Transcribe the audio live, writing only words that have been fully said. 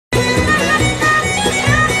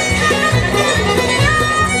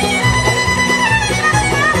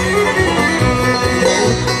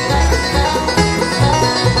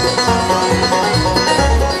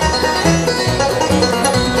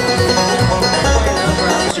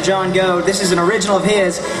Mr. John Goad. This is an original of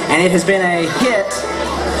his, and it has been a hit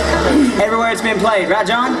everywhere it's been played. Right,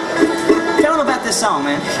 John? Tell them about this song,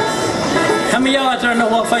 man. How many of y'all out there know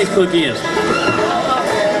what Facebook is?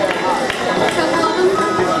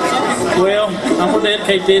 Well, I'm going to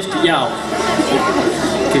dedicate this to y'all,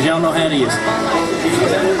 because y'all know how it is.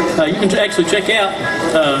 You can actually check out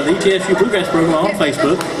the ETSU Bluegrass program on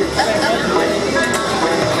Facebook.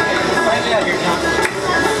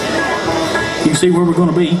 You can see where we're going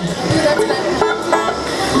to be.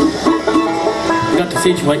 I've got to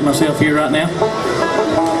situate myself here right now.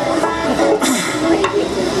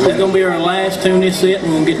 This is going to be our last tune this set,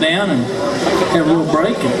 and we're going to get down and have a little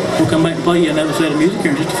break, and we'll come back and play you another set of music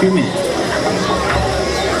here in just a few minutes.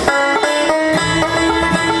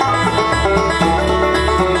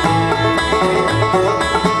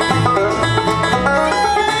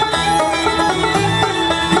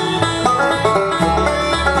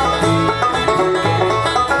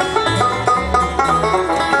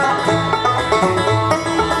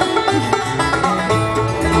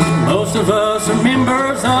 Most of us are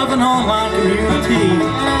members of an online community,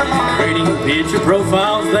 creating picture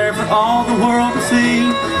profiles there for all the world to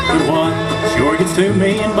see. But what sure gets to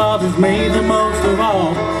me and bothers me the most of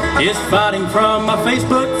all is fighting from my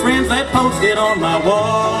Facebook friends that post it on my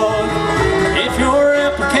wall. If your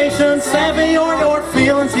application's savvy or your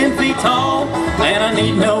feelings 10 feet tall and I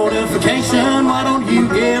need notification, why don't you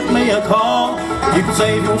give me a call? You can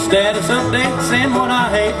save your status updates, and what I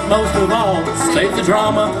hate most of all, save the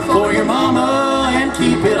drama for your mama and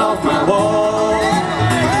keep it off my wall.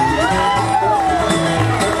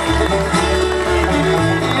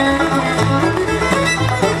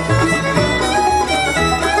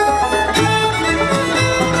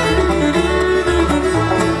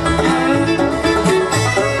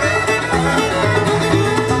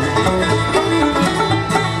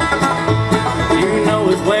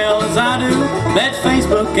 That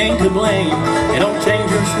Facebook ain't to blame. It don't change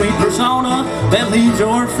your sweet persona, that leaves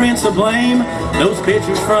your friends to blame. Those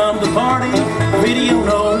pictures from the party, video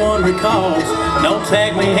no one recalls. Don't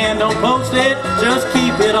tag me and don't post it, just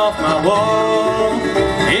keep it off my wall.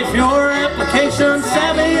 If your application's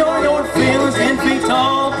savvy or your feelings 10 feet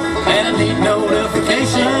tall and I need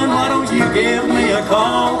notification, why don't you give me a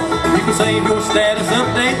call? You can save your status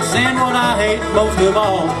updates, and what I hate most of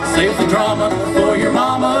all, save the drama for your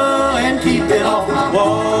mama and keep it off my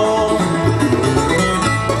wall.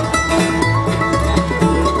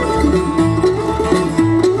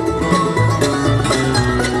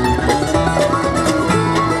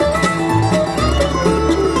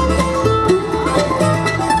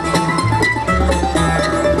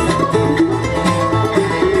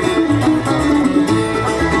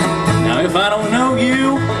 If I don't know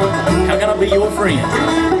you, how can I be your friend?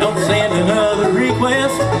 Don't send another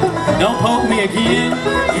request, don't poke me again.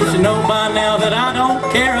 You should know by now that I don't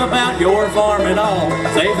care about your farm at all.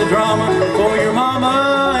 Save the drama for your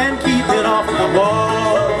mama and keep it off my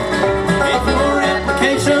wall. If your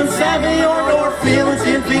application's savvy or your feelings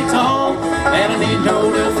 10 feet tall and I need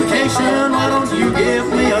notification, why don't you give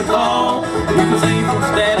me a call? You can save your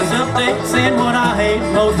status updates, and what I hate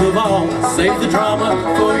most of all, save the drama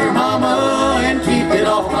for your mama and keep it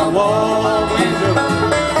off my wall.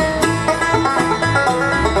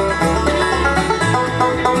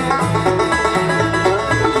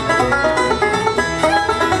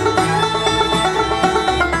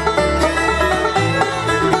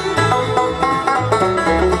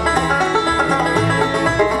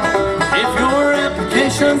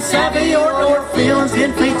 Savvy or your feelings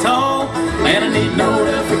 10 feet tall and I need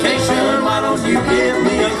notification, why don't you give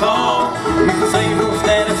me a call? You can save your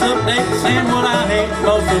status updates, and what I hate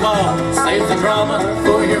most of all, save the drama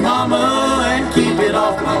for your mama and keep it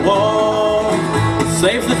off my wall.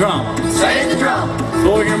 Save the drama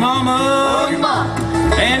for your mama,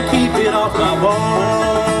 and keep it off my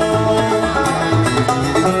wall.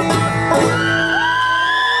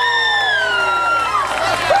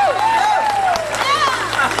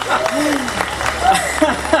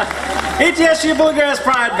 ETSU Bluegrass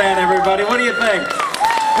Pride Band, everybody. What do you think?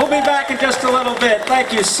 We'll be back in just a little bit.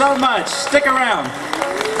 Thank you so much. Stick around.